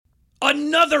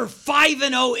Another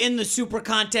 5-0 in the Super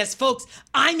Contest. Folks,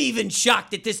 I'm even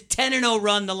shocked at this 10-0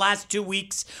 run the last 2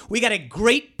 weeks. We got a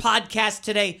great podcast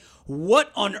today.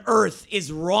 What on earth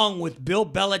is wrong with Bill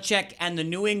Belichick and the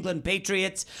New England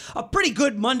Patriots? A pretty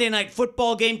good Monday Night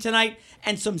Football game tonight,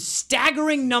 and some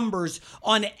staggering numbers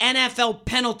on NFL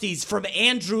penalties from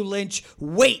Andrew Lynch.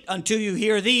 Wait until you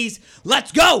hear these.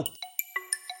 Let's go!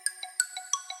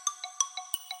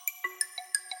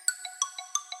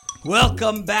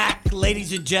 Welcome back,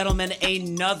 ladies and gentlemen.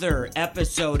 Another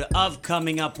episode of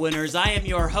Coming Up Winners. I am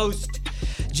your host,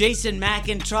 Jason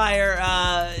McIntyre.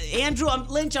 Andrew,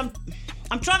 Lynch, I'm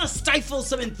trying to stifle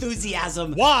some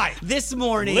enthusiasm. Why? This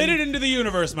morning. Let it into the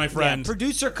universe, my friend. Yeah,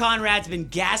 producer Conrad's been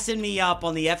gassing me up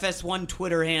on the FS1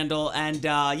 Twitter handle. And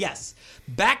yes,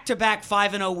 back-to-back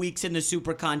 5-0 weeks in the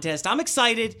Super Contest. I'm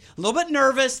excited, a little bit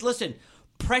nervous. Listen,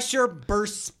 pressure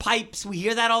bursts pipes. We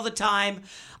hear that all the time.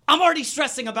 I'm already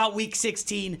stressing about Week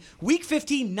 16. Week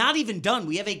 15, not even done.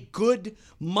 We have a good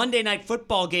Monday Night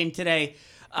Football game today.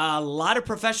 A lot of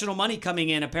professional money coming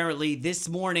in, apparently, this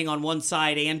morning on one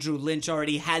side. Andrew Lynch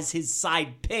already has his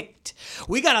side picked.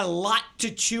 We got a lot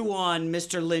to chew on,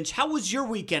 Mr. Lynch. How was your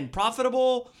weekend?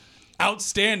 Profitable?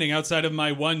 Outstanding, outside of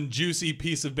my one juicy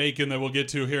piece of bacon that we'll get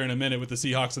to here in a minute with the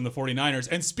Seahawks and the 49ers.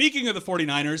 And speaking of the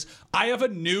 49ers, I have a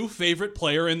new favorite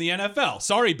player in the NFL.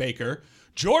 Sorry, Baker.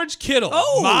 George Kittle,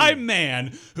 my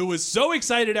man, who was so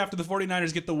excited after the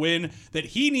 49ers get the win that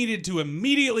he needed to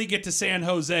immediately get to San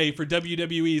Jose for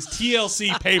WWE's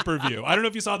TLC pay-per-view. I don't know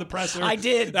if you saw the presser. I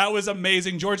did. That was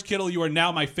amazing. George Kittle, you are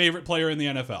now my favorite player in the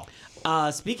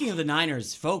NFL. Speaking of the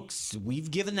Niners, folks, we've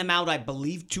given them out, I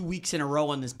believe, 2 weeks in a row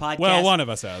on this podcast. Well, one of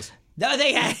us has. No,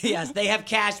 they have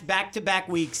cash back-to-back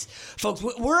weeks. Folks,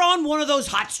 we're on one of those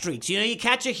hot streaks. You know, you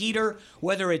catch a heater,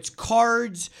 whether it's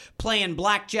cards, playing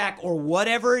blackjack, or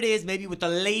whatever it is, maybe with the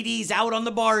ladies out on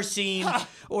the bar scene,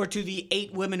 or to the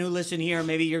 8 women who listen here,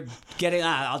 maybe you're getting,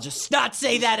 I'll just not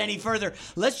say that any further.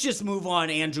 Let's just move on,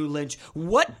 Andrew Lynch.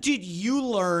 What did you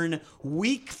learn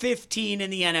Week 15 in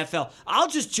the NFL? I'll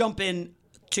just jump in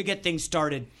to get things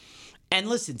started. And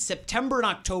listen, September and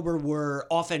October were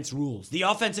offense rules. The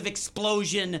offensive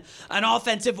explosion, an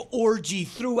offensive orgy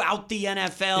throughout the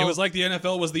NFL. It was like the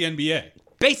NFL was the NBA.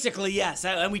 Basically, yes.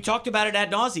 And we talked about it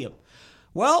ad nauseum.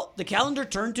 Well, the calendar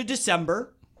turned to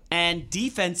December, and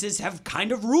defenses have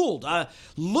kind of ruled.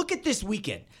 Look at this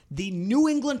weekend. The New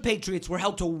England Patriots were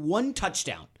held to 1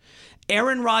 touchdown.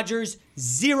 Aaron Rodgers,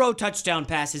 0 touchdown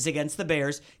passes against the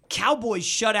Bears. Cowboys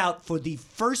shut out for the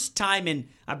first time in,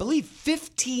 I believe,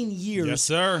 15 years. Yes,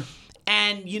 sir.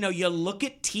 And, you know, you look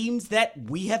at teams that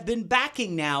we have been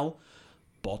backing now.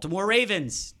 Baltimore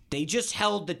Ravens, they just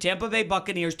held the Tampa Bay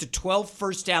Buccaneers to 12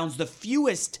 first downs, the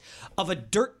fewest of a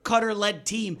Dirk Cutter-led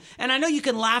team. And I know you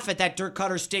can laugh at that Dirk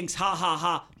Cutter stinks, ha, ha,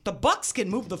 ha. The Bucs can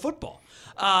move the football.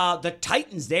 The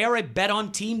Titans, they are a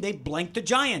bet-on team. They blanked the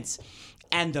Giants.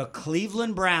 And the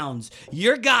Cleveland Browns,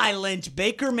 your guy, Lynch,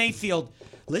 Baker Mayfield.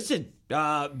 Listen,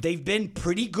 they've been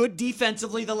pretty good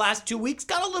defensively the last 2 weeks.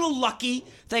 Got a little lucky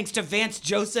thanks to Vance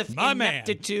Joseph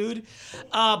ineptitude.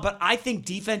 But I think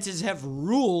defenses have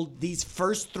ruled these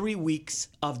first 3 weeks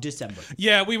of December.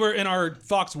 Yeah, we were in our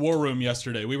Fox War Room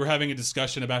yesterday. We were having a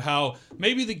discussion about how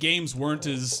maybe the games weren't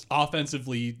as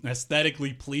offensively,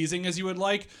 aesthetically pleasing as you would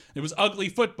like. It was ugly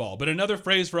football. But another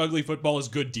phrase for ugly football is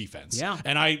good defense. Yeah.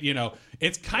 And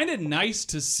it's kind of nice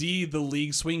to see the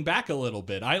league swing back a little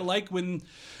bit. I like when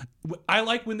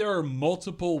there are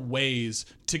multiple ways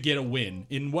to get a win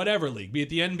in whatever league, be it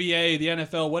the NBA, the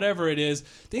NFL, whatever it is.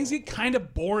 Things get kind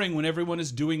of boring when everyone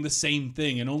is doing the same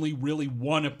thing and only really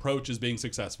one approach is being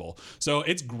successful. So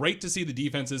it's great to see the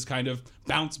defenses kind of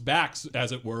bounce back,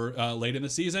 as it were, late in the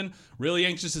season. Really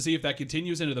anxious to see if that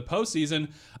continues into the postseason.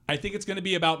 I think it's going to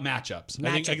be about matchups.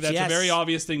 I think that's yes. a very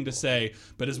obvious thing to say,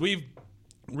 but as we've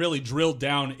really drilled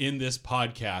down in this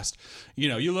podcast,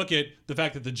 you look at the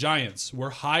fact that the Giants were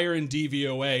higher in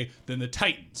DVOA than the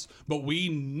Titans, but we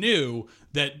knew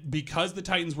that because the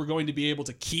Titans were going to be able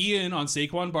to key in on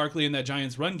Saquon Barkley in that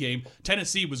Giants run game,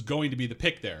 Tennessee was going to be the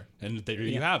pick there, and there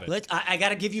you have it. I got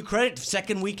to give you credit.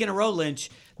 Second week in a row, Lynch,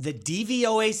 the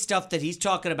DVOA stuff that he's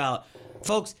talking about,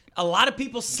 folks, a lot of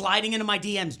people sliding into my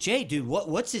DMs, Jay, dude,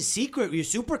 what's his secret? Your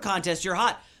Super Contest, you're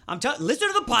hot. Listen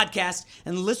to the podcast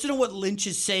and listen to what Lynch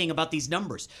is saying about these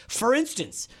numbers. For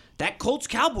instance, that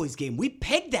Colts-Cowboys game, we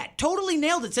pegged that, totally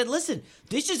nailed it. Said, listen,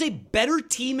 this is a better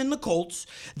team in the Colts.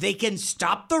 They can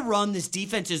stop the run. This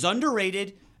defense is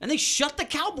underrated. And they shut the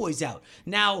Cowboys out.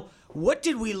 Now, what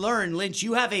did we learn? Lynch,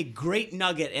 you have a great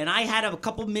nugget. And I had a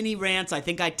couple mini rants. I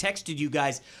think I texted you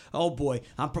guys. Oh, boy,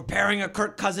 I'm preparing a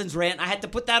Kirk Cousins rant. I had to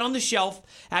put that on the shelf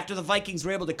after the Vikings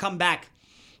were able to come back.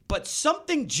 but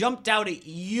something jumped out at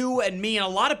you and me and a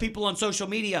lot of people on social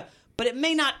media, but it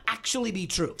may not actually be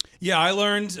true. Yeah, I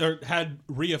learned, or had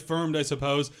reaffirmed, I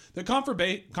suppose, that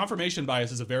confirmation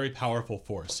bias is a very powerful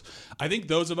force. I think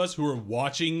those of us who are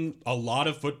watching a lot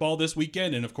of football this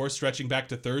weekend, and of course stretching back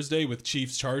to Thursday with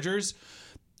Chiefs-Chargers,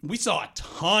 we saw a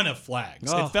ton of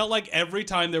flags. Oh. It felt like every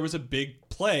time there was a big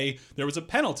play, there was a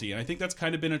penalty, and I think that's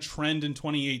kind of been a trend in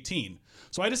 2018.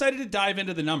 So I decided to dive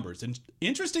into the numbers, and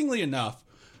interestingly enough,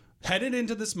 headed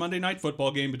into this Monday Night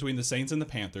Football game between the Saints and the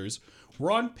Panthers,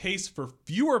 we're on pace for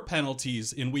fewer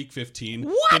penalties in Week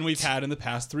 15 than we've had in the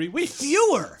past 3 weeks.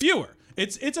 Fewer.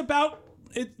 It's about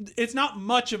it's not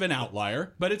much of an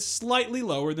outlier, but it's slightly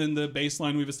lower than the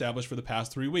baseline we've established for the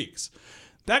past 3 weeks.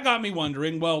 That got me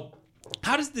wondering, well,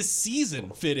 how does this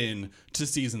season fit in to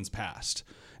seasons past?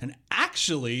 And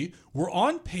actually, we're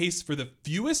on pace for the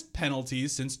fewest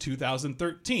penalties since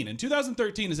 2013. And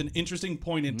 2013 is an interesting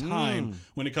point in time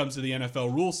when it comes to the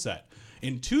NFL rule set.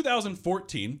 In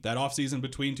 2014, that offseason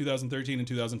between 2013 and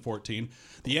 2014,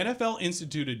 the NFL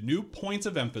instituted new points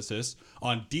of emphasis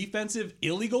on defensive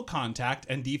illegal contact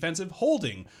and defensive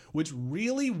holding, which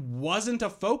really wasn't a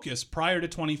focus prior to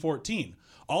 2014.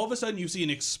 All of a sudden, you see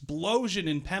an explosion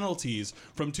in penalties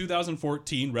from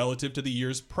 2014 relative to the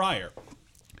years prior.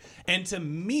 And to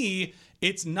me,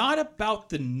 it's not about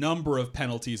the number of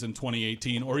penalties in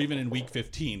 2018 or even in Week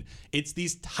 15. It's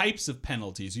these types of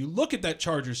penalties. You look at that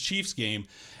Chargers-Chiefs game,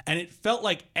 and it felt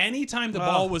like anytime the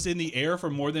ball was in the air for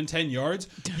more than 10 yards,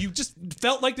 you just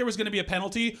felt like there was going to be a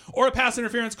penalty or a pass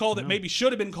interference call that maybe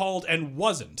should have been called and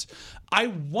wasn't. I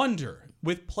wonder,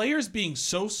 with players being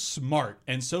so smart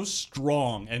and so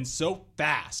strong and so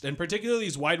fast, and particularly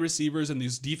these wide receivers and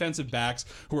these defensive backs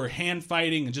who are hand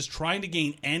fighting and just trying to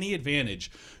gain any advantage,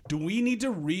 do we need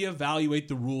to reevaluate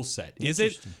the rule set? Is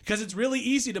it because it's really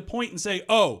easy to point and say,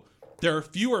 oh, there are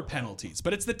fewer penalties,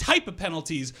 but it's the type of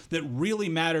penalties that really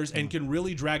matters and can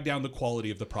really drag down the quality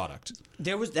of the product.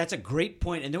 That's a great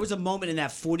point. And there was a moment in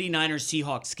that 49ers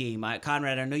Seahawks game,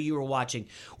 Conrad, I know you were watching,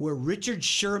 where Richard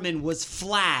Sherman was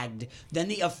flagged. Then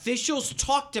the officials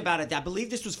talked about it. I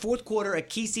believe this was fourth quarter, a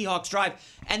key Seahawks drive,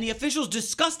 and the officials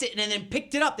discussed it and then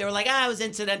picked it up. They were like, it was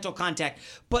incidental contact.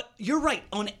 But you're right.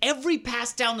 On every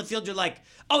pass down the field, you're like,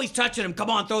 oh, he's touching him. Come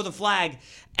on, throw the flag.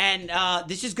 And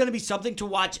this is going to be something to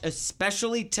watch,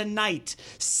 especially tonight.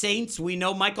 Saints, we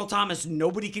know Michael Thomas.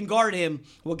 Nobody can guard him.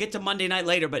 We'll get to Monday night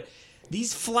later. But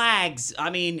these flags, I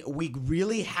mean, we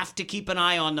really have to keep an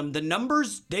eye on them. The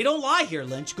numbers, they don't lie here,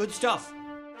 Lynch. Good stuff.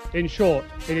 In short,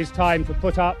 it is time to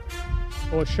put up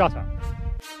or shut up.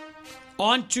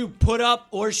 On to Put Up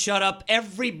or Shut Up,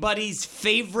 everybody's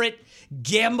favorite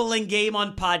gambling game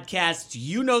on podcasts.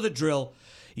 You know the drill.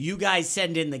 You guys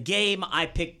send in the game. I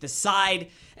pick the side.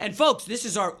 And folks, this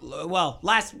is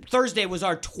last Thursday was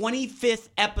our 25th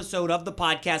episode of the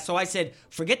podcast. So I said,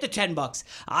 forget the $10.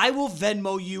 I will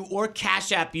Venmo you or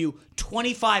Cash App you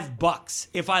 $25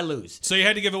 if I lose. So you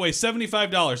had to give away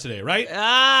 $75 today, right?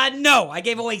 No, I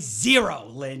gave away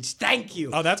 $0, Lynch. Thank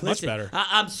you. Oh, that's much better.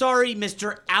 I'm sorry,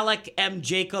 Mr. Alec M.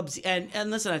 Jacobs.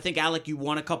 And listen, I think, Alec, you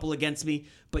won a couple against me,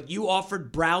 but you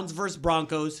offered Browns versus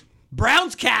Broncos.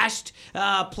 Browns cashed,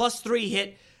 +3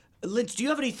 hit. Lynch, do you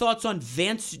have any thoughts on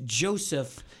Vance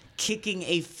Joseph kicking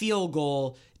a field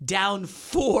goal down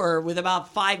 4 with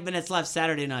about 5 minutes left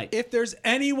Saturday night? If there's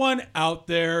anyone out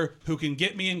there who can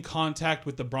get me in contact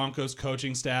with the Broncos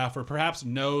coaching staff or perhaps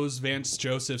knows Vance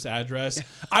Joseph's address,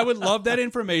 I would love that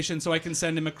information so I can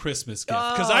send him a Christmas gift.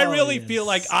 Because I really feel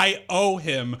like I owe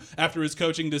him after his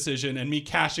coaching decision and me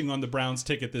cashing on the Browns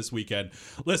ticket this weekend.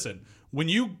 Listen,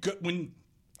 when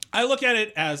I look at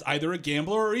it as either a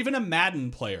gambler or even a Madden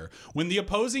player. When the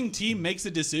opposing team makes a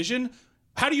decision,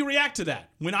 how do you react to that?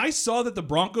 When I saw that the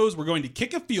Broncos were going to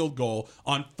kick a field goal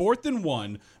on 4th and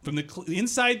 1 from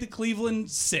inside the Cleveland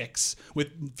 6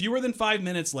 with fewer than 5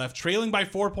 minutes left, trailing by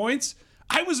 4 points,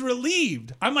 I was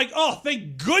relieved. I'm like, oh,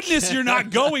 thank goodness you're not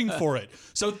going for it.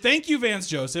 So thank you, Vance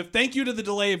Joseph. Thank you to the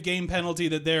delay of game penalty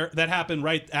that happened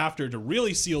right after to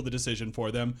really seal the decision for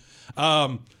them.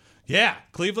 Yeah,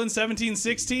 Cleveland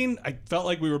 17-16. I felt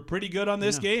like we were pretty good on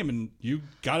this game, and you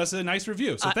got us a nice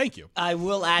review, so thank you. I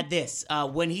will add this.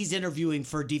 When he's interviewing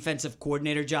for defensive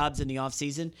coordinator jobs in the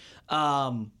offseason,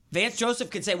 Vance Joseph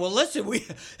can say, well, listen,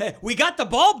 we got the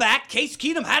ball back. Case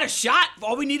Keenum had a shot.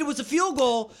 All we needed was a field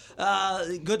goal.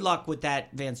 Good luck with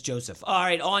that, Vance Joseph. All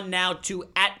right, on now to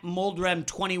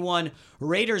 @Moldrem21,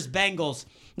 Raiders-Bengals.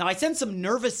 Now, I sent some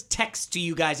nervous texts to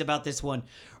you guys about this one.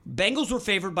 Bengals were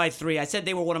favored by 3. I said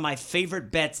they were one of my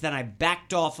favorite bets. Then I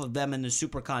backed off of them in the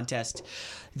Super Contest.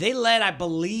 They led, I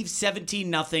believe,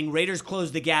 17-0. Raiders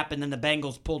closed the gap, and then the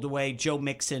Bengals pulled away. Joe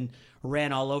Mixon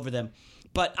ran all over them.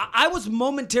 But I was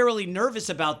momentarily nervous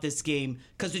about this game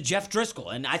because of Jeff Driscoll,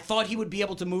 and I thought he would be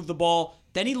able to move the ball.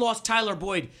 Then he lost Tyler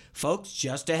Boyd. Folks,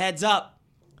 just a heads up.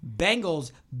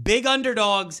 Bengals, big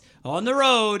underdogs on the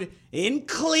road in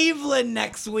Cleveland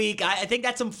next week. I think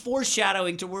that's some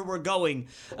foreshadowing to where we're going.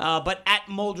 But at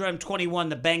Moldrem21,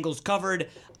 the Bengals covered.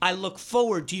 I look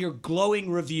forward to your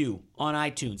glowing review on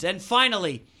iTunes. And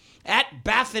finally, at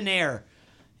Baffinair,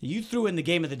 you threw in the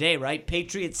game of the day, right?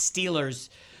 Patriots-Steelers.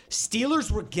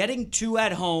 Steelers were getting 2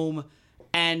 at home.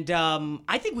 And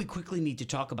I think we quickly need to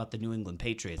talk about the New England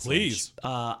Patriots. Please.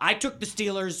 I took the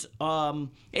Steelers.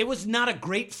 It was not a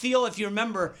great feel. If you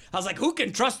remember, I was like, who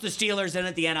can trust the Steelers? And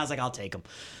at the end, I was like, I'll take them.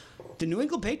 The New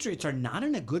England Patriots are not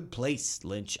in a good place,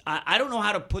 Lynch. I don't know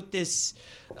how to put this.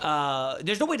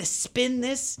 There's no way to spin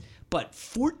this, but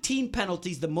 14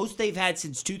 penalties, the most they've had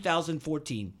since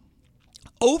 2014.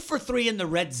 0 for 3 in the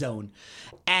red zone.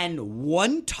 And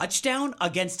 1 touchdown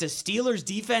against a Steelers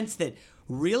defense that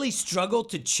really struggled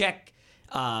to check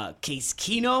Case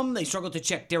Keenum. They struggled to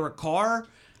check Derek Carr.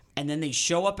 And then they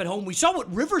show up at home. We saw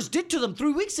what Rivers did to them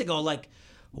 3 weeks ago. Like,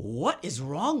 what is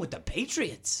wrong with the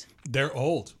Patriots? They're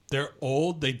old. They're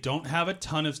old. They don't have a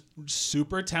ton of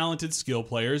super talented skill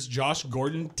players. Josh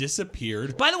Gordon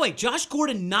disappeared. By the way, Josh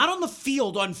Gordon not on the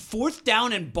field on 4th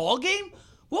down and ball game?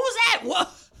 What was that?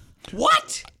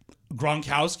 What?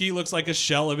 Gronkowski looks like a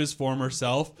shell of his former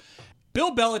self.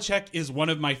 Bill Belichick is one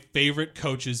of my favorite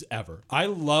coaches ever. I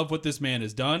love what this man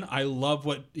has done. I love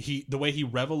the way he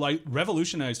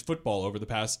revolutionized football over the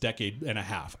past decade and a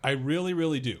half. I really,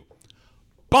 really do.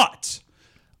 But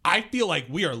I feel like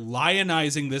we are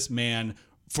lionizing this man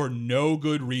for no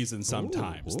good reason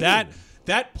sometimes. Ooh.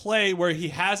 That play where he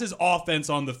has his offense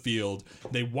on the field,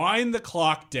 they wind the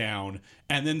clock down,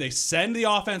 and then they send the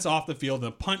offense off the field,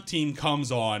 and the punt team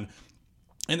comes on,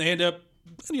 and they end up,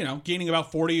 gaining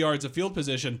about 40 yards of field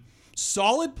position.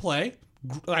 Solid play.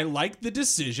 I like the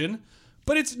decision,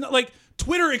 but it's not like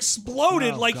Twitter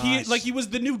exploded like he was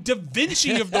the new Da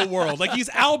Vinci of the world. Like he's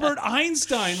Albert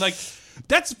Einstein. Like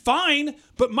that's fine,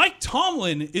 but Mike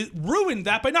Tomlin ruined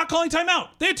that by not calling timeout.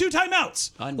 They had 2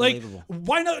 timeouts. Unbelievable. Like,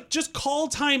 why not just call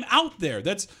timeout there?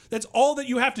 That's all that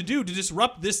you have to do to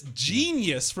disrupt this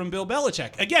genius from Bill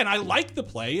Belichick. Again, I like the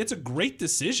play. It's a great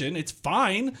decision. It's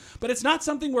fine, but it's not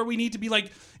something where we need to be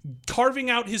like carving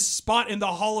out his spot in the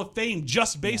Hall of Fame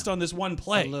just based on this one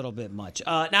play. A little bit much.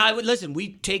 Now, listen,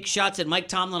 we take shots at Mike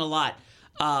Tomlin a lot.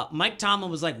 Mike Tomlin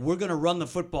was like, we're going to run the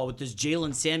football with this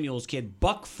Jalen Samuels kid.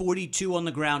 $142 on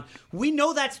the ground. We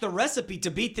know that's the recipe to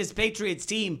beat this Patriots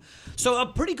team. So a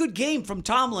pretty good game from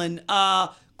Tomlin.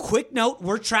 Quick note,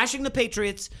 we're trashing the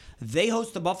Patriots. They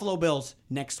host the Buffalo Bills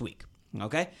next week.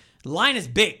 Okay? Line is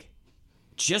big.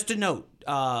 Just a note.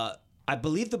 I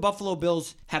believe the Buffalo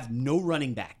Bills have no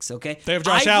running backs, okay? They have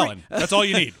Josh Allen. That's all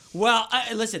you need. Well,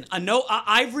 listen,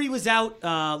 Ivory was out.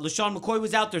 LaShawn McCoy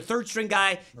was out. Their third-string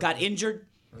guy got injured.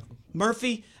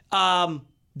 Murphy.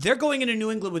 They're going into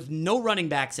New England with no running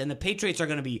backs, and the Patriots are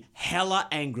going to be hella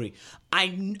angry.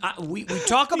 We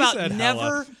talk about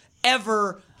never,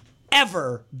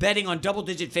 ever betting on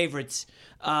double-digit favorites.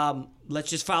 Let's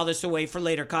just file this away for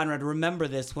later, Conrad. Remember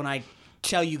this when I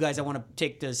tell you guys I want to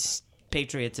take this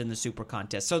Patriots in the Super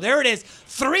Contest. So there it is,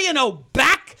 3-0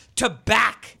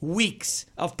 back-to-back weeks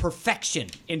of perfection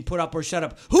in Put Up or Shut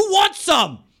Up. Who wants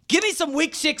some? Give me some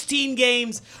Week 16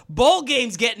 games. Bowl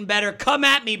games getting better. Come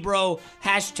at me, bro.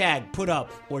 Hashtag Put Up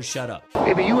or Shut Up.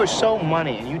 Baby, you are so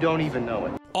money and you don't even know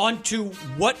it. On to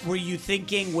What Were You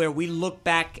Thinking, where we look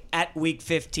back at Week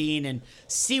 15 and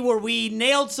see where we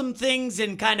nailed some things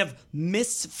and kind of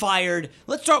misfired.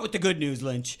 Let's start with the good news,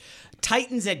 Lynch.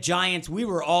 Titans at Giants, we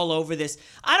were all over this.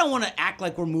 I don't want to act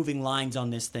like we're moving lines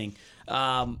on this thing.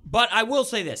 But I will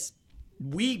say this.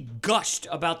 We gushed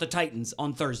about the Titans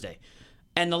on Thursday.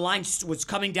 And the line was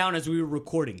coming down as we were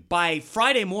recording. By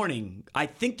Friday morning, I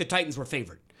think the Titans were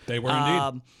favored. They were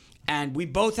indeed. And we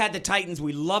both had the Titans.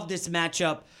 We loved this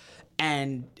matchup.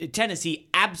 And Tennessee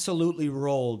absolutely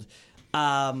rolled.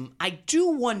 I do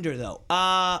wonder, though,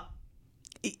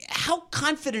 how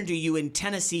confident are you in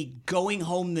Tennessee going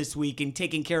home this week and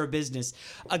taking care of business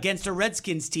against a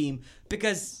Redskins team?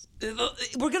 Because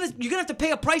you're gonna have to pay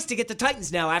a price to get the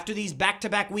Titans now after these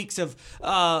back-to-back weeks of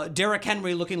Derrick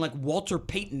Henry looking like Walter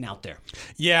Payton out there.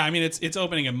 Yeah, I mean it's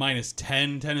opening at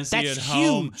 -10 Tennessee at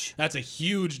home. Huge. That's a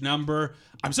huge number.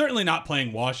 I'm certainly not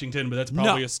playing Washington, but that's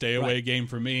probably a stay-away right. game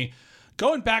for me.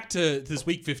 Going back to this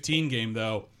Week 15 game,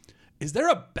 though, is there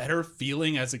a better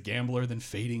feeling as a gambler than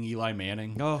fading Eli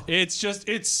Manning? Oh.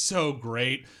 It's so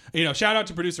great. Shout out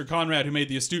to producer Conrad, who made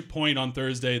the astute point on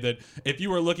Thursday that if you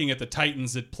were looking at the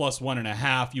Titans at plus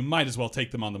 1.5, you might as well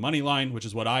take them on the money line, which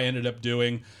is what I ended up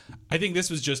doing. I think this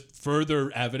was just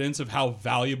further evidence of how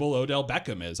valuable Odell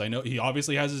Beckham is. I know he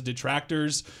obviously has his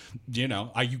detractors.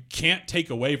 You can't take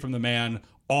away from the man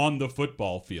on the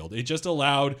football field. It just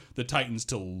allowed the Titans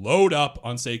to load up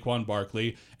on Saquon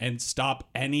Barkley and stop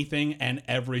anything and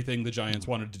everything the Giants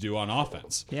wanted to do on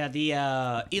offense. Yeah,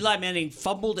 the Eli Manning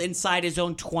fumbled inside his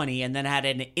own 20 and then had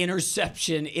an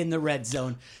interception in the red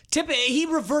zone. He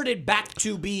reverted back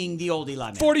to being the old Eli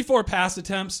Manning. 44 pass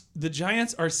attempts. The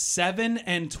Giants are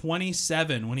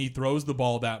 7-27 when he throws the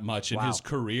ball that much in his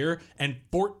career, and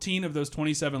 14 of those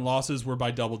 27 losses were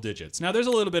by double digits. Now, there's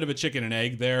a little bit of a chicken and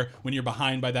egg there. When you're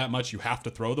behind by that much, you have to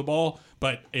throw the ball.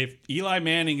 But if Eli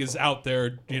Manning is out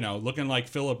there, looking like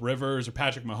Phillip Rivers or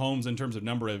Patrick Mahomes in terms of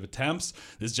number of attempts,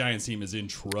 this Giants team is in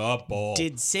trouble.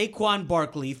 Did Saquon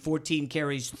Barkley, 14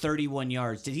 carries, 31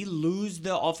 yards, did he lose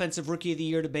the Offensive Rookie of the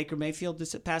Year to Baker Mayfield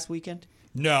this past weekend?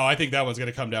 No, I think that one's going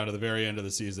to come down to the very end of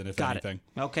the season, if anything.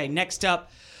 Okay, next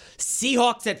up,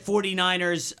 Seahawks at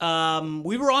 49ers.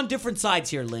 We were on different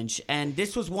sides here, Lynch, and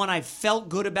this was one I felt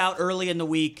good about early in the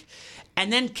week.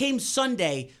 And then came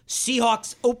Sunday,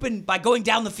 Seahawks opened by going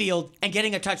down the field and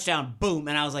getting a touchdown. Boom.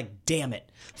 And I was like, damn it.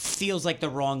 Feels like the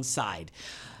wrong side.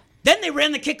 Then they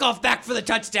ran the kickoff back for the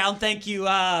touchdown. Thank you,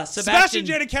 Sebastian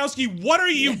Janikowski, what are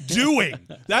you doing?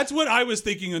 That's what I was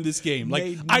thinking in this game.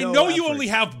 I know you only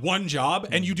have one job,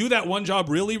 and you do that one job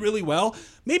really, really well.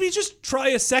 Maybe just try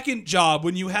a second job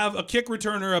when you have a kick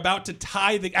returner about to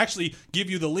actually give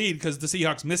you the lead because the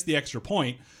Seahawks missed the extra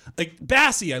point.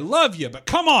 Bassey, I love you, but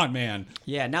come on, man.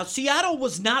 Yeah, now Seattle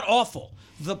was not awful.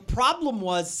 The problem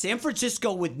was San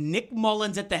Francisco with Nick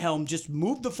Mullins at the helm just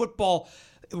moved the football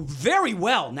very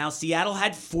well. Now, Seattle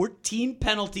had 14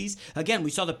 penalties. Again, we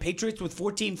saw the Patriots with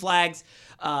 14 flags,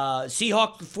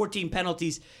 Seahawks with 14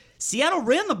 penalties. Seattle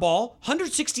ran the ball,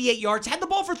 168 yards, had the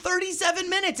ball for 37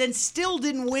 minutes, and still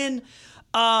didn't win.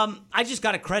 I just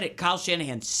got to credit Kyle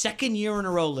Shanahan. Second year in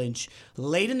a row, Lynch.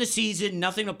 Late in the season,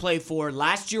 nothing to play for.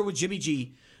 Last year with Jimmy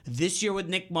G. This year with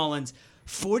Nick Mullins.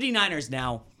 49ers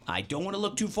now. I don't want to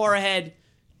look too far ahead.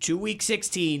 To Week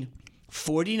 16.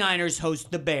 49ers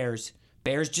host the Bears.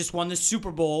 Bears just won the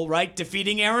Super Bowl, right?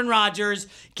 Defeating Aaron Rodgers,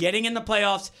 getting in the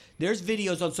playoffs. There's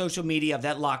videos on social media of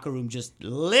that locker room just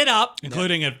lit up.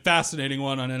 Including a fascinating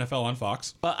one on NFL on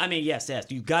Fox. Yes.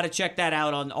 You've got to check that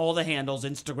out on all the handles,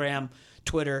 Instagram,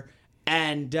 Twitter,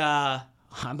 and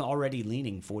I'm already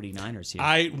leaning 49ers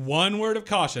here. One word of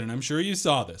caution, and I'm sure you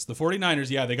saw this. The 49ers,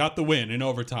 they got the win in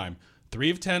overtime.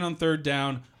 3 of 10 on third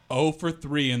down. 0 for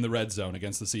 3 in the red zone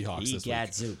against the Seahawks this week.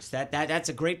 Zooks. That's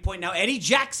a great point. Now, Eddie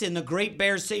Jackson, the great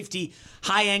Bears safety,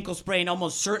 high ankle sprain,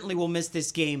 almost certainly will miss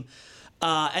this game.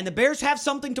 And the Bears have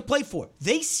something to play for.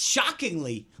 They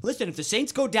shockingly, listen, if the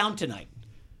Saints go down tonight,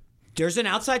 there's an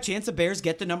outside chance the Bears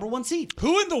get the number 1 seed.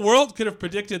 Who in the world could have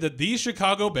predicted that these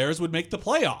Chicago Bears would make the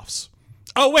playoffs?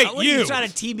 Oh, wait, you trying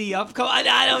to tee me up?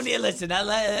 I don't listen.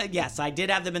 Yes, I did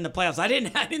have them in the playoffs. I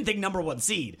didn't think number 1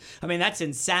 seed. I mean, that's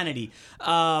insanity.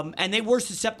 And they were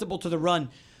susceptible to the run.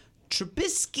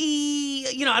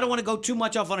 Trubisky, I don't want to go too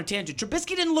much off on a tangent.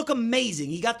 Trubisky didn't look amazing.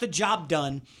 He got the job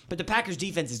done, but the Packers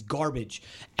defense is garbage.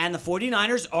 And the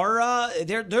 49ers are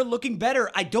they're looking better.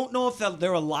 I don't know if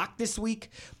they're a lock this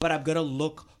week, but I'm going to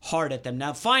look hard at them.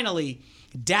 Now, finally,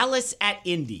 Dallas at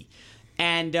Indy.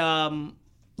 And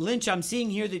Lynch, I'm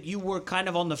seeing here that you were kind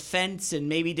of on the fence and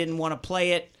maybe didn't want to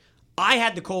play it. I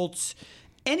had the Colts.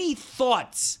 Any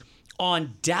thoughts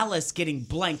on Dallas getting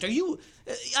blanked?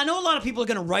 I know a lot of people are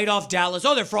going to write off Dallas.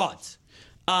 Oh, they're frauds.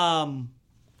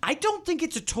 I don't think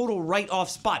it's a total write-off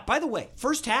spot. By the way,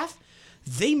 first half,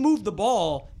 they moved the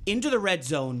ball into the red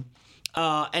zone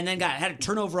and then had a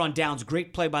turnover on downs.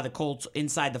 Great play by the Colts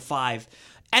inside the 5.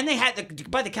 And they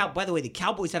had, by the way, the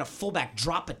Cowboys had a fullback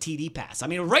drop a TD pass. I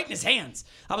mean, right in his hands.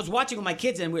 I was watching with my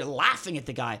kids, and we were laughing at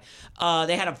the guy.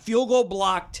 They had a field goal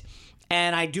blocked,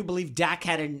 and I do believe Dak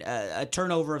had a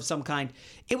turnover of some kind.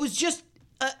 It was just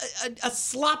a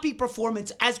sloppy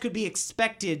performance, as could be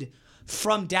expected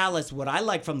from Dallas. What I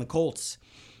like from the Colts,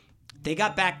 they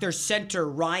got back their center,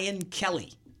 Ryan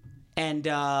Kelly. And,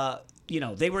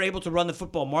 they were able to run the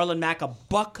football. Marlon Mack,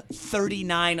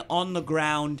 $139 on the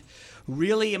ground.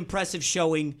 Really impressive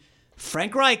showing.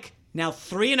 Frank Reich, now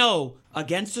 3-0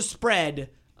 against the spread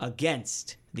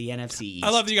against the NFC East. I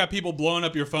love that you got people blowing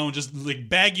up your phone, just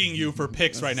begging you for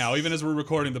picks right now, even as we're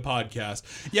recording the podcast.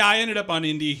 Yeah, I ended up on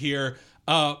Indy here.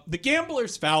 The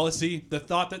gambler's fallacy, the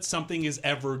thought that something is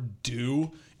ever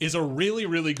due, is a really,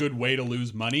 really good way to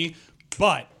lose money.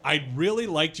 But I really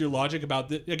liked your logic about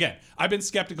the. Again, I've been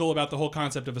skeptical about the whole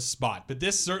concept of a spot, but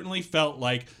this certainly felt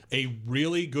like a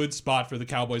really good spot for the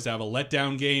Cowboys to have a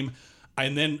letdown game.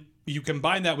 And then you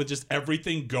combine that with just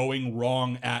everything going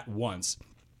wrong at once.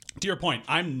 To your point,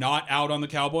 I'm not out on the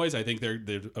Cowboys. I think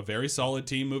they're a very solid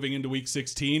team moving into Week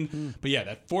 16. But yeah,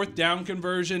 that fourth down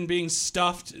conversion being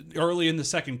stuffed early in the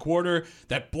second quarter,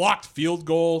 that blocked field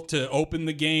goal to open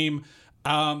the game,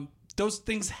 those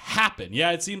things happen.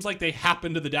 Yeah, it seems like they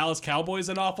happen to the Dallas Cowboys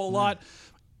an awful lot.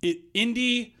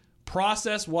 Indy,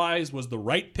 process-wise, was the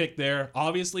right pick there.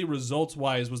 Obviously,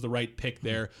 results-wise, was the right pick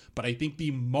there. But I think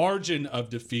the margin of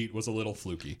defeat was a little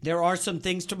fluky. There are some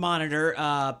things to monitor.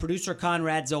 Producer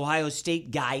Conrad's Ohio State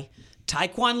guy,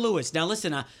 Tyquan Lewis. Now,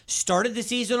 listen, started the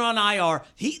season on IR.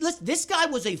 This guy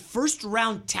was a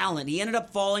first-round talent. He ended up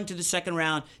falling to the second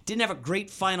round. Didn't have a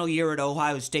great final year at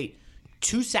Ohio State.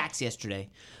 2 sacks yesterday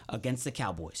against the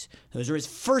Cowboys. Those are his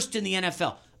first in the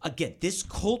NFL. Again, this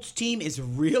Colts team is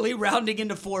really rounding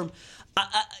into form.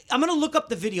 I'm going to look up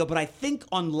the video, but I think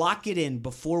on Lock It In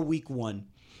before week 1,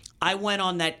 I went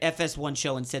on that FS1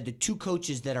 show and said the 2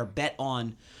 coaches that are bet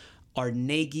on are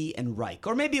Nagy and Reich.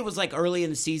 Or maybe it was like early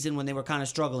in the season when they were kind of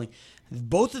struggling.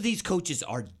 Both of these coaches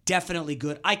are definitely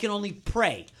good. I can only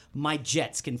pray my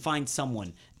Jets can find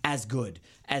someone as good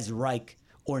as Reich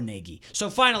or Nagy. So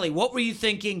finally, what were you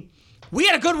thinking? We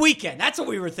had a good weekend. That's what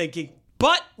we were thinking.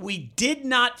 But we did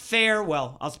not fare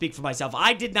well. I'll speak for myself.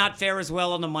 I did not fare as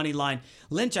well on the money line.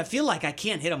 Lynch, I feel like I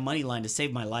can't hit a money line to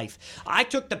save my life. I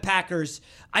took the Packers.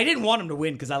 I didn't want them to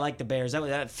win because I like the Bears.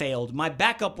 That failed. My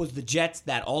backup was the Jets.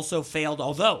 That also failed.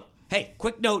 Although, hey,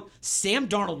 quick note, Sam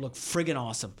Darnold looked friggin'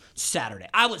 awesome Saturday.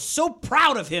 I was so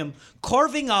proud of him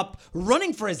carving up,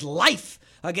 running for his life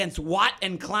against Watt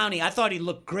and Clowney. I thought he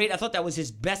looked great. I thought that was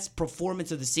his best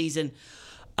performance of the season.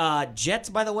 Jets,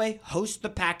 by the way, host the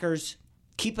Packers.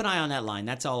 Keep an eye on that line.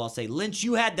 That's all I'll say. Lynch,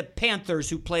 you had the Panthers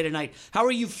who play tonight. How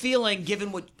are you feeling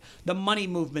given what the money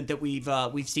movement that we've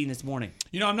seen this morning?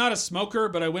 You know, I'm not a smoker,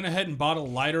 but I went ahead and bought a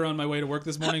lighter on my way to work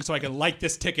this morning so I could light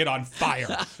this ticket on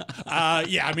fire.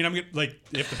 Yeah, I mean, I'm like,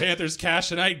 if the Panthers cash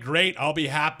tonight, great. I'll be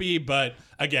happy. But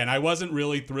again, I wasn't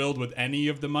really thrilled with any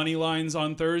of the money lines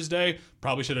on Thursday.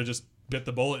 Probably should have just bit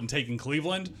the bullet and taken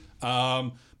Cleveland.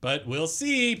 But we'll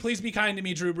see. Please be kind to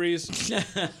me, Drew Brees.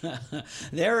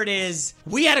 There it is.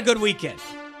 We had a good weekend.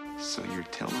 So you're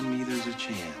telling me there's a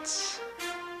chance?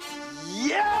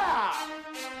 Yeah!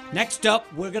 Next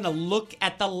up, we're going to look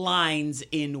at the lines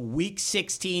in Week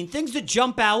 16. Things that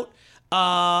jump out.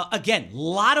 Again, a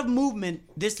lot of movement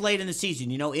this late in the season.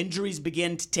 You know, injuries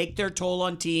begin to take their toll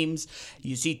on teams.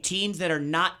 You see teams that are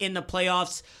not in the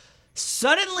playoffs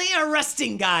suddenly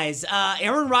arresting guys.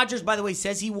 Aaron Rodgers, by the way,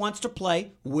 says he wants to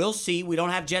play. We'll see. We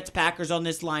don't have Jets-Packers on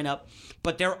this lineup,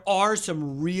 but there are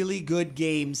some really good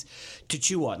games to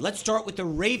chew on. Let's start with the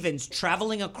Ravens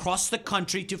traveling across the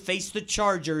country to face the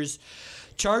Chargers.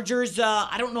 Chargers,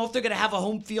 I don't know if they're going to have a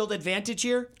home field advantage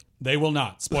here. They will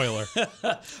not. Spoiler.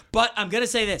 But I'm going to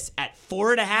say this. At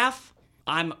 4.5,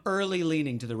 I'm early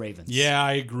leaning to the Ravens. Yeah,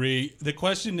 I agree. The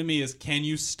question to me is, can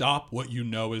you stop what you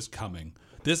know is coming?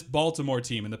 This Baltimore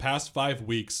team, in the past 5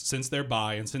 weeks, since their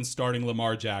bye and since starting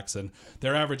Lamar Jackson,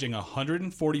 they're averaging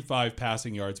 145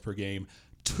 passing yards per game,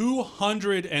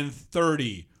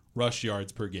 230 rush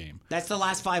yards per game. That's the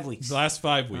last 5 weeks. The last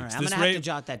 5 weeks. All right, I'm going to have to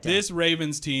jot that down. This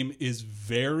Ravens team is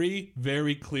very,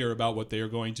 very clear about what they are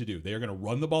going to do. They are going to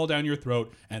run the ball down your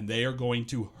throat, and they are going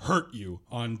to hurt you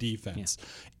on defense.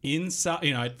 Yeah. Inside,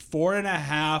 at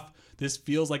 4.5, this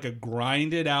feels like a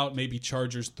grinded out, maybe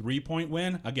Chargers 3-point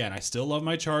win. Again, I still love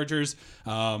my Chargers.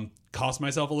 Cost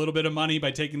myself a little bit of money by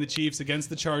taking the Chiefs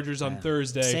against the Chargers on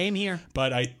Thursday. Same here.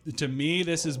 But to me,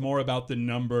 this is more about the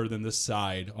number than the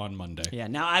side on Monday. Yeah,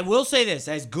 now I will say this.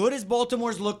 As good as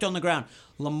Baltimore's looked on the ground,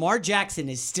 Lamar Jackson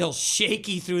is still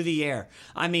shaky through the air.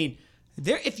 I mean,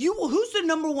 who's the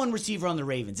number 1 receiver on the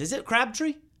Ravens? Is it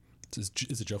Crabtree?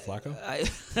 Is it Joe Flacco?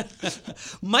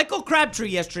 Michael Crabtree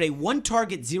yesterday, 1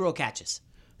 target, 0 catches.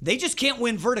 They just can't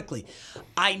win vertically.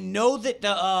 I know that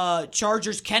the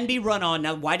Chargers can be run on.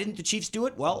 Now, why didn't the Chiefs do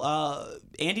it? Well,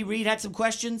 Andy Reid had some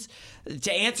questions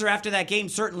to answer after that game,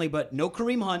 certainly, but no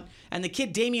Kareem Hunt. And the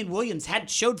kid Damian Williams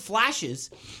showed flashes,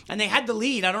 and they had the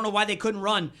lead. I don't know why they couldn't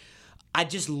run. I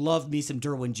just love me some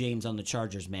Derwin James on the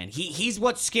Chargers, man. He's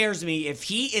what scares me. If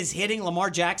he is hitting Lamar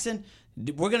Jackson,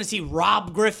 we're going to see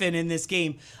Rob Griffin in this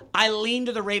game. I lean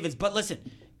to the Ravens. But listen,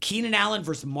 Keenan Allen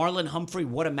versus Marlon Humphrey,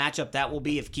 what a matchup that will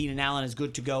be if Keenan Allen is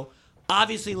good to go.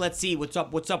 Obviously, let's see what's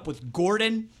up with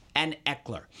Gordon and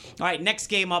Eckler. All right, next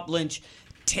game up, Lynch.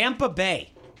 Tampa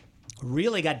Bay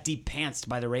really got deep pantsed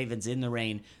by the Ravens in the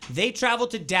rain. They travel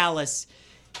to Dallas.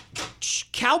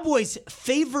 Cowboys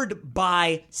favored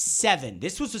by 7.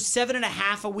 This was a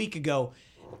 7.5 a week ago.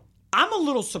 I'm a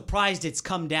little surprised it's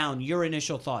come down. Your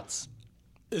initial thoughts?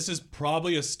 This is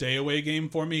probably a stay away game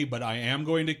for me, but I am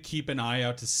going to keep an eye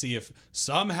out to see if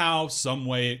somehow, some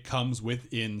way it comes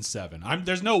within 7.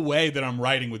 There's no way that I'm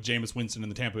riding with Jameis Winston and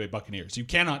the Tampa Bay Buccaneers. You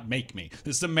cannot make me.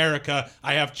 This is America.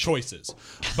 I have choices.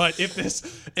 But if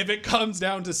it comes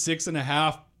down to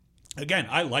 6.5, again,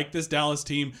 I like this Dallas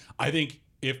team. I think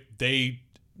if they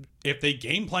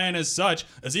game plan as such,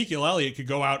 Ezekiel Elliott could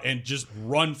go out and just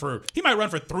he might run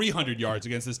for 300 yards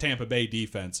against this Tampa Bay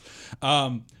defense.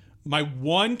 My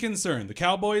one concern, the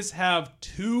Cowboys have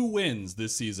 2 wins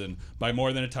this season by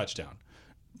more than a touchdown.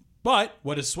 But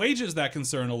what assuages that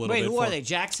concern a little bit... Wait, who are they?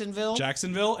 Jacksonville?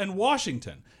 Jacksonville and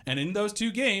Washington. And in those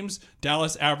 2 games,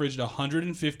 Dallas averaged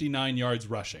 159 yards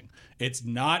rushing. It's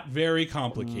not very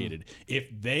complicated. If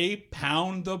they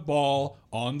pound the ball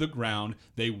on the ground,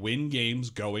 they win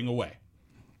games going away.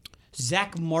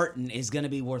 Zach Martin is going to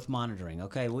be worth monitoring.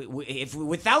 Okay, if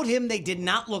without him, they did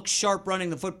not look sharp running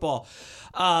the football.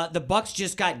 The Bucs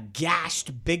just got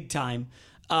gashed big time.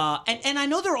 And I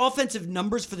know their offensive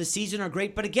numbers for the season are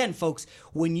great, but again, folks,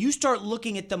 when you start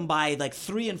looking at them by like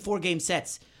 3 and 4 game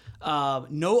sets,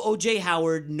 no O.J.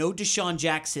 Howard, no Deshaun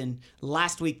Jackson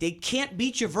last week, they can't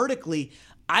beat you vertically.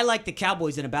 I like the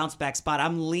Cowboys in a bounce back spot.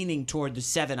 I'm leaning toward the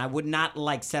 7. I would not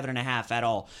like 7.5 at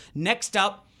all. Next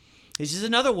up, this is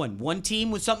another one. One team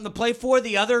with something to play for,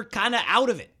 the other kind of out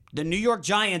of it. The New York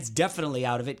Giants definitely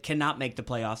out of it, cannot make the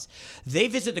playoffs. They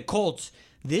visit the Colts.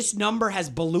 This number has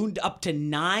ballooned up to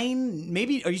 9.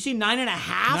 Maybe, are you seeing 9.5?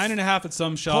 9.5 at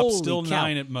some shops, Holy still cow.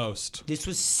 9 at most. This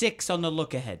was 6 on the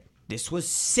look ahead. This was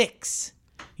 6.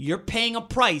 You're paying a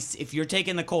price if you're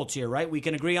taking the Colts here, right? We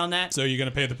can agree on that? So you're going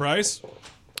to pay the price?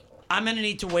 I'm going to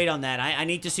need to wait on that. I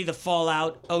need to see the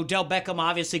fallout. Odell Beckham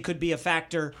obviously could be a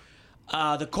factor.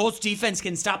 The Colts defense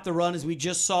can stop the run, as we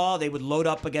just saw. They would load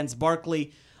up against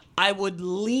Barkley. I would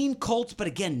lean Colts, but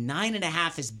again,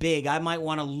 9.5 is big. I might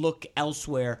want to look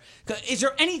elsewhere. Is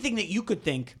there anything that you could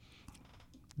think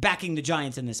backing the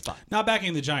Giants in this spot? Not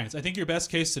backing the Giants. I think your best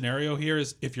case scenario here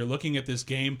is if you're looking at this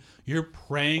game, you're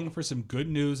praying for some good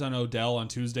news on Odell on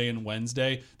Tuesday and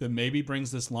Wednesday that maybe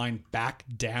brings this line back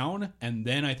down, and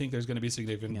then I think there's going to be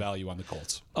significant value on the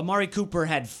Colts. Amari Cooper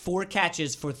had 4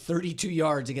 catches for 32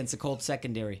 yards against the Colts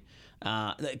secondary.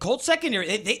 The Colts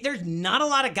secondary, there's not a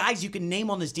lot of guys you can name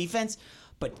on this defense,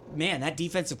 but man, that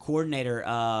defensive coordinator,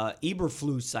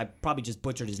 Eberflus, I probably just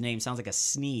butchered his name, sounds like a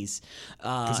sneeze.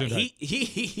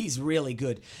 He's really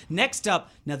good. Next up,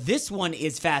 now this one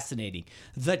is fascinating.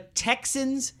 The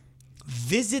Texans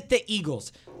visit the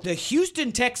Eagles. The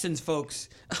Houston Texans, folks,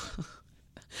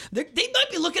 they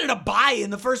might be looking at a bye in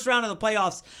the first round of the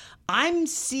playoffs. I'm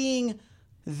seeing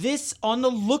this on the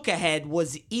look ahead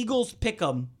was Eagles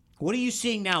pick'em. What are you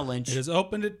seeing now, Lynch? It is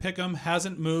opened at Pick'em,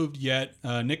 hasn't moved yet.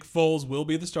 Nick Foles will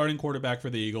be the starting quarterback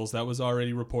for the Eagles. That was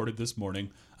already reported this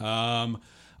morning. I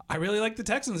really like the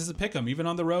Texans as a Pick'em, even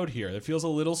on the road here. It feels a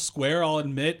little square, I'll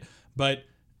admit. But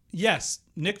yes,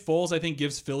 Nick Foles, I think,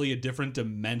 gives Philly a different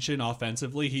dimension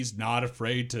offensively. He's not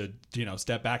afraid to,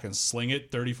 step back and sling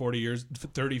it 40 yards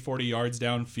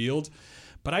downfield.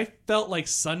 But I felt like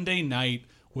Sunday night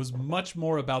was much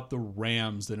more about the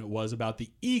Rams than it was about the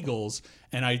Eagles.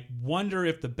 And I wonder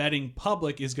if the betting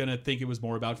public is going to think it was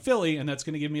more about Philly, and that's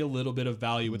going to give me a little bit of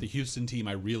value with the Houston team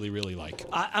I really, really like.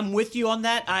 I'm with you on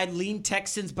that. I lean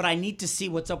Texans, but I need to see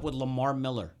what's up with Lamar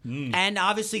Miller. And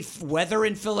obviously, weather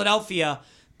in Philadelphia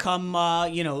come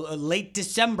late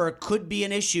December could be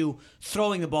an issue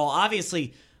throwing the ball.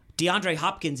 Obviously, DeAndre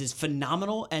Hopkins is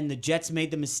phenomenal, and the Jets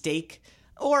made the mistake.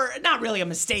 Or not really a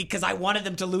mistake, because I wanted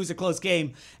them to lose a close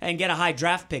game and get a high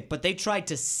draft pick. But they tried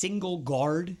to single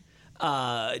guard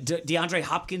DeAndre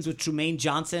Hopkins with Trumaine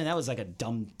Johnson. That was like a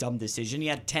dumb decision. He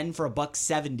had 10 for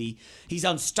 $170. He's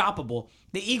unstoppable.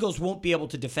 The Eagles won't be able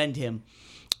to defend him.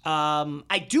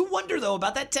 I do wonder, though,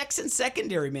 about that Texans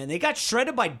secondary, man. They got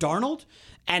shredded by Darnold.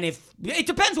 And it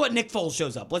depends what Nick Foles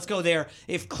shows up. Let's go there.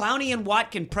 If Clowney and Watt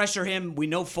can pressure him, we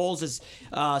know Foles is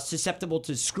susceptible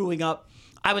to screwing up.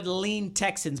 I would lean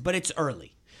Texans, but it's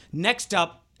early. Next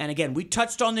up, and again, we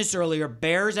touched on this earlier,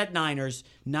 Bears at Niners.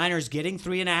 Niners getting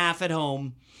 3.5 at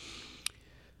home.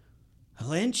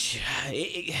 Lynch,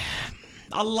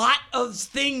 a lot of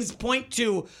things point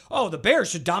to, the Bears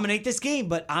should dominate this game,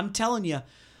 but I'm telling you,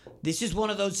 this is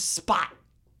one of those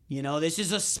this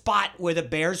is a spot where the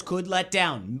Bears could let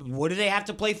down. What do they have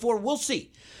to play for? We'll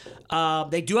see.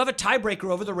 They do have a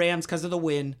tiebreaker over the Rams because of the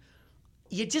win.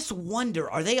 You just wonder,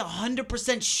 are they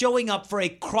 100% showing up for a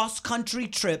cross-country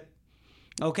trip,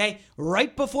 okay,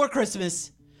 right before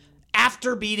Christmas,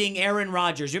 after beating Aaron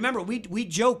Rodgers. Remember, we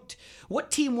joked,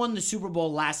 what team won the Super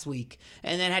Bowl last week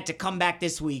and then had to come back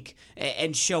this week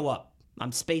and show up?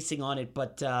 I'm spacing on it,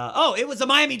 but it was the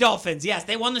Miami Dolphins. Yes,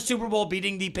 they won the Super Bowl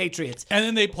beating the Patriots. And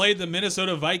then they played the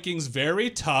Minnesota Vikings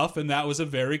very tough, and that was a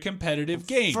very competitive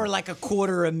game. For like a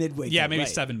quarter of midway. Yeah, through, maybe right.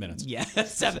 7 minutes. Yeah,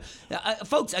 7.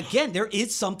 Folks, again, there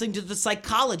is something to the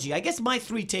psychology. I guess my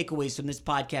 3 takeaways from this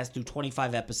podcast through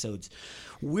 25 episodes.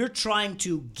 We're trying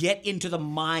to get into the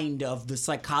mind of the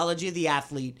psychology of the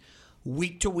athlete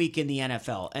week to week in the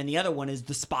NFL. And the other one is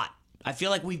the spot. I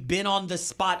feel like we've been on the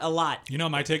spot a lot. You know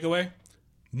my takeaway?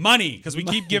 Money, because we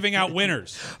keep giving out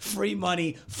winners. Free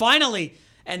money. Finally,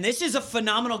 and this is a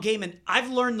phenomenal game, and I've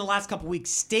learned the last couple weeks,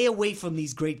 stay away from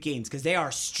these great games because they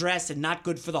are stress and not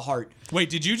good for the heart. Wait,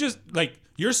 did you just,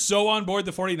 you're so on board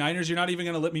the 49ers, you're not even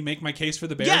going to let me make my case for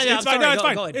the Bears? Yeah, it's fine. No, it's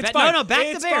fine. It's fine. No, back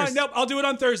it's the Bears. Fine. Nope, I'll do it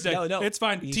on Thursday. No. It's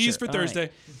fine. Tease for Thursday.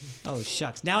 Right. Oh,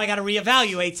 shucks. Now I got to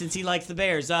reevaluate since he likes the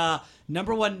Bears.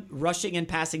 Number 1 rushing and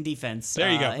passing defense. There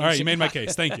you go. All right, you made my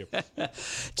case. Thank you.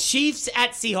 Chiefs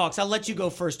at Seahawks. I'll let you go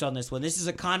first on this one. This is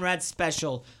a Conrad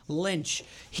special. Lynch.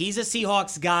 He's a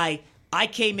Seahawks guy. I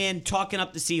came in talking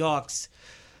up the Seahawks.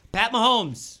 Pat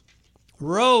Mahomes.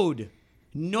 Road.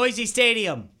 Noisy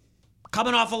stadium.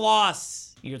 Coming off a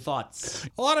loss. Your thoughts?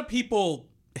 A lot of people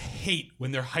hate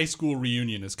when their high school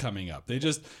reunion is coming up. They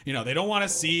just, they don't want to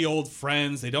see old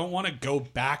friends. They don't want to go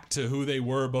back to who they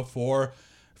were before.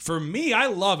 For me, I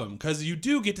love them because you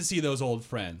do get to see those old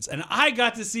friends. And I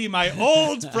got to see my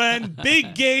old friend,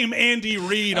 big game Andy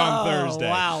Reid on Thursday.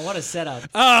 Wow, what a setup.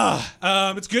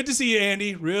 It's good to see you,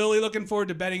 Andy. Really looking forward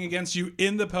to betting against you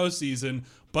in the postseason.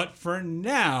 But for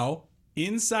now,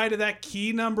 inside of that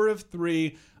key number of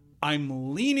 3,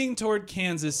 I'm leaning toward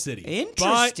Kansas City.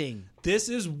 Interesting. But this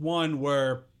is one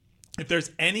where if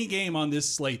there's any game on this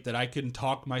slate that I can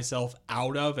talk myself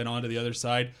out of and onto the other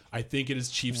side, I think it is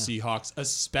Chiefs Seahawks,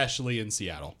 especially in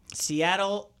Seattle.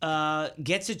 Seattle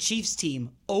gets a Chiefs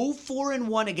team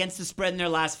 0-4-1 against the spread in their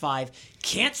last 5.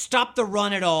 Can't stop the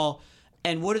run at all.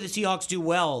 And what do the Seahawks do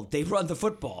well? They run the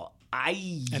football.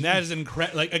 And that is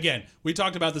incredible. Again, we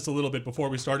talked about this a little bit before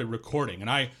we started recording, and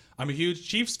I'm a huge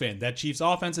Chiefs fan. That Chiefs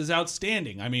offense is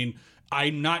outstanding. I mean,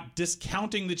 I'm not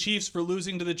discounting the Chiefs for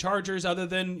losing to the Chargers other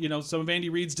than, some of Andy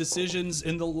Reid's decisions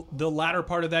in the latter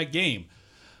part of that game.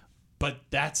 But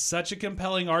that's such a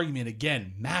compelling argument.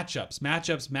 Again, matchups.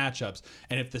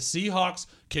 And if the Seahawks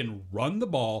can run the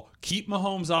ball, keep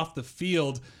Mahomes off the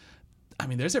field, I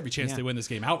mean, there's every chance they win this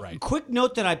game outright. Quick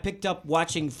note that I picked up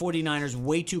watching 49ers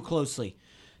way too closely.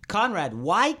 Conrad,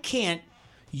 why can't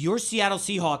your Seattle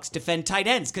Seahawks defend tight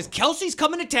ends? Because Kelsey's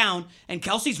coming to town, and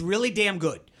Kelsey's really damn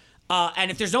good.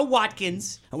 And if there's no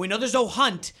Watkins, and we know there's no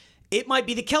Hunt, it might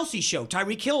be the Kelsey show.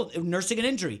 Tyreek Hill nursing an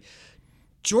injury.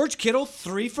 George Kittle,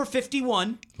 3 for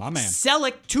 51. My man.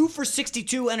 Selleck, 2 for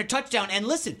 62 and a touchdown. And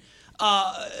listen,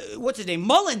 what's his name?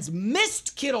 Mullins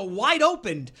missed Kittle wide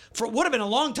open for what would have been a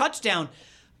long touchdown.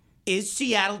 Is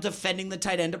Seattle defending the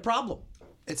tight end a problem?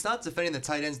 It's not defending the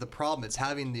tight ends the problem. It's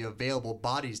having the available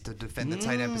bodies to defend the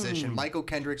tight end position. Michael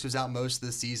Kendricks was out most of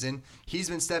the season. He's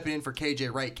been stepping in for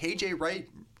KJ Wright. KJ Wright,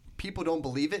 people don't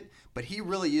believe it, but he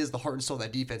really is the heart and soul of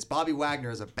that defense. Bobby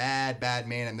Wagner is a bad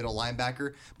man at middle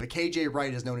linebacker, but KJ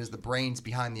Wright is known as the brains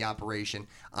behind the operation.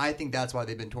 I think that's why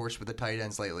they've been torched with the tight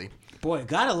ends lately. Boy,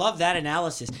 gotta love that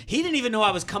analysis. He didn't even know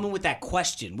I was coming with that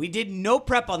question. We did no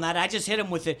prep on that. I just hit him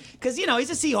with it because, he's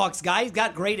a Seahawks guy. He's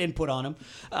got great input on him.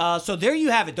 So there you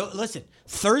have it. Listen,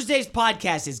 Thursday's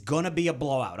podcast is going to be a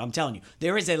blowout. I'm telling you.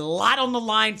 There is a lot on the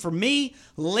line for me,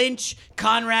 Lynch,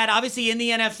 Conrad, obviously in the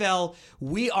NFL.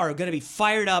 We are going to be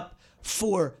fired up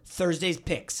for Thursday's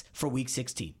picks for Week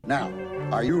 16. Now,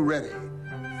 are you ready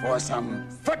for some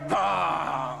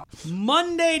football?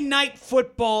 Monday Night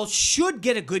Football should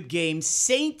get a good game.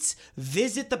 Saints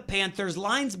visit the Panthers.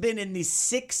 Line's been in the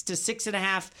 6 to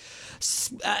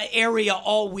 6.5 area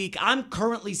all week. I'm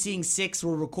currently seeing 6.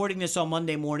 We're recording this on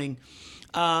Monday morning.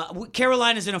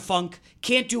 Carolina's in a funk.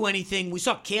 Can't do anything. We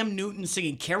saw Cam Newton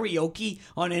singing karaoke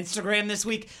on Instagram this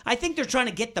week. I think they're trying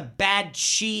to get the bad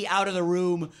chi out of the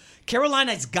room.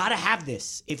 Carolina's got to have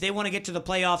this if they want to get to the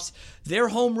playoffs. Their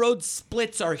home road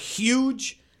splits are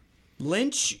huge.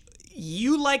 Lynch,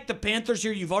 you like the Panthers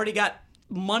here. You've already got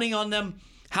money on them.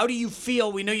 How do you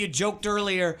feel? We know you joked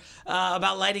earlier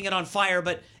about lighting it on fire,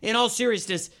 but in all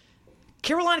seriousness,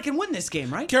 Carolina can win this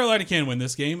game, right? Carolina can win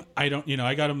this game. I got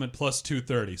them at plus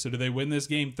 230. So do they win this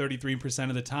game 33%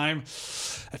 of the time?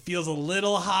 It feels a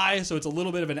little high, so it's a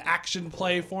little bit of an action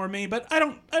play for me. But I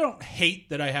don't hate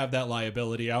that I have that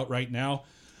liability out right now.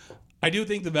 I do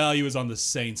think the value is on the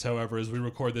Saints, however, as we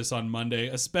record this on Monday,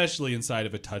 especially inside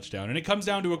of a touchdown. And it comes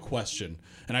down to a question.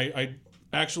 And I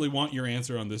actually want your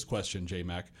answer on this question,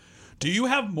 J-Mac. Do you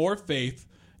have more faith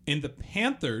in the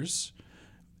Panthers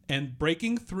and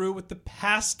breaking through with the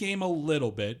pass game a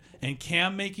little bit, and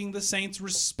Cam making the Saints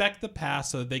respect the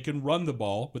pass so that they can run the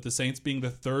ball, with the Saints being the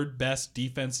third best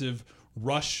defensive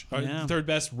third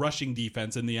best rushing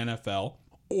defense in the NFL?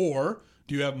 Or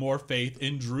do you have more faith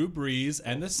in Drew Brees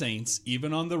and the Saints,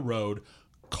 even on the road,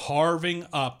 carving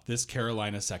up this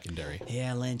Carolina secondary?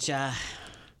 Yeah, Lynch.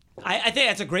 I think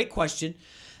that's a great question.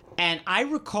 And I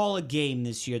recall a game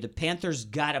this year. The Panthers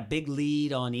got a big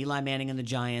lead on Eli Manning and the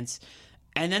Giants.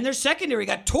 And then their secondary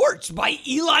got torched by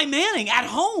Eli Manning at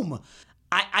home.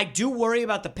 I do worry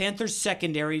about the Panthers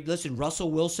secondary. Listen,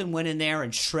 Russell Wilson went in there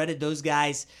and shredded those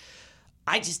guys.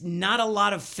 I just not a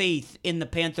lot of faith in the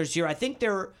Panthers here. I think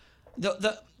they're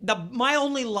my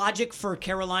only logic for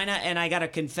Carolina, and I got to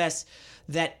confess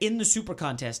that in the Super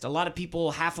Contest, a lot of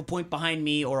people half a point behind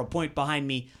me or a point behind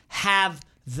me have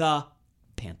the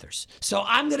Panthers. So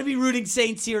I'm going to be rooting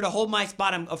Saints here to hold my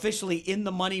spot. I'm officially in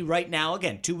the money right now.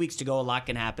 Again, 2 weeks to go. A lot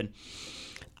can happen.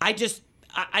 I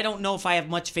don't know if I have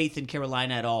much faith in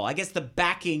Carolina at all. I guess the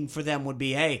backing for them would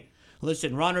be, hey,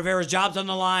 listen, Ron Rivera's job's on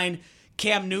the line.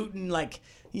 Cam Newton,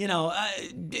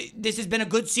 this has been a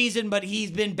good season, but he's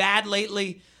been bad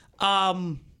lately.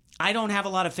 I don't have a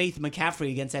lot of faith in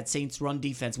McCaffrey against that Saints run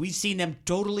defense. We've seen them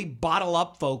totally bottle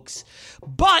up folks.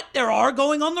 But they are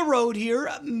going on the road here.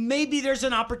 Maybe there's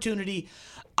an opportunity.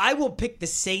 I will pick the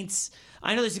Saints.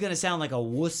 I know this is going to sound like a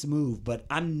wuss move, but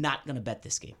I'm not going to bet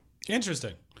this game.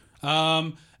 Interesting.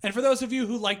 And for those of you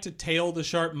who like to tail the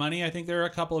sharp money, I think there are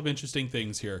a couple of interesting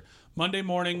things here. Monday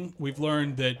morning, we've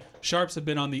learned that sharps have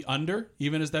been on the under,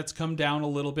 even as that's come down a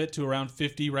little bit to around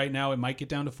 50 right now. It might get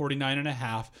down to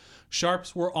 49.5.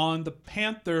 Sharps were on the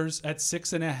Panthers at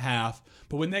 6.5.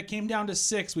 But when that came down to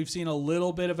 6, we've seen a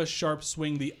little bit of a sharp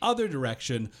swing the other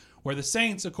direction, where the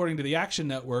Saints, according to the Action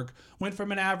Network, went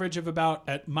from an average of about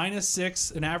at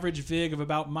 -6, an average VIG of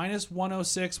about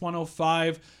 -106,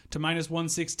 105 to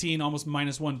 -116, almost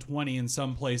 -120 in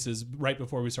some places right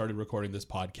before we started recording this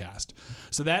podcast.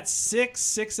 So that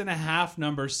 6.5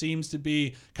 number seems to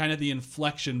be kind of the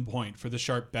inflection point for the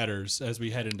sharp bettors as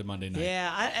we head into Monday night.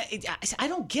 Yeah, I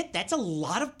don't get that. That's a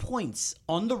lot of points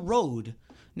on the road.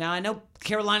 Now, I know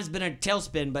Carolina's been a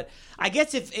tailspin, but I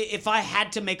guess if I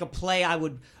had to make a play, I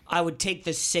would take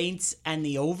the Saints and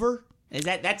the over.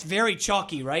 That's very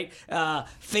chalky, right?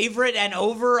 Favorite and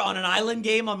over on an island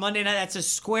game on Monday night. That's as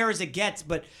square as it gets,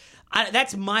 but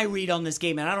that's my read on this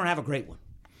game, and I don't have a great one.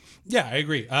 Yeah, I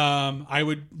agree. I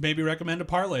would maybe recommend a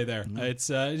parlay there. Mm-hmm. It's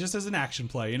just as an action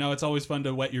play. It's always fun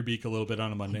to wet your beak a little bit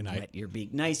on a Monday night. Wet your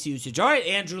beak. Nice usage. All right,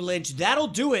 Andrew Lynch, that'll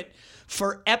do it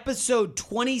for episode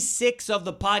 26 of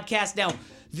the podcast. Now,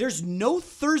 there's no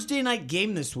Thursday night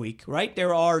game this week, right?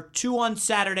 There are 2 on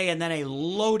Saturday and then a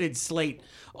loaded slate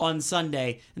on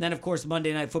Sunday. And then, of course,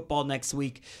 Monday Night Football next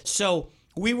week. So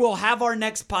we will have our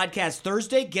next podcast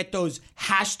Thursday. Get those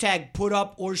hashtag put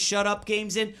up or shut up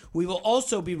games in. We will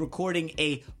also be recording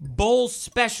a bowl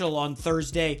special on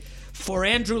Thursday. For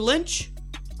Andrew Lynch,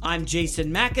 I'm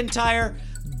Jason McIntyre.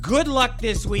 Good luck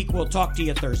this week. We'll talk to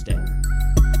you Thursday.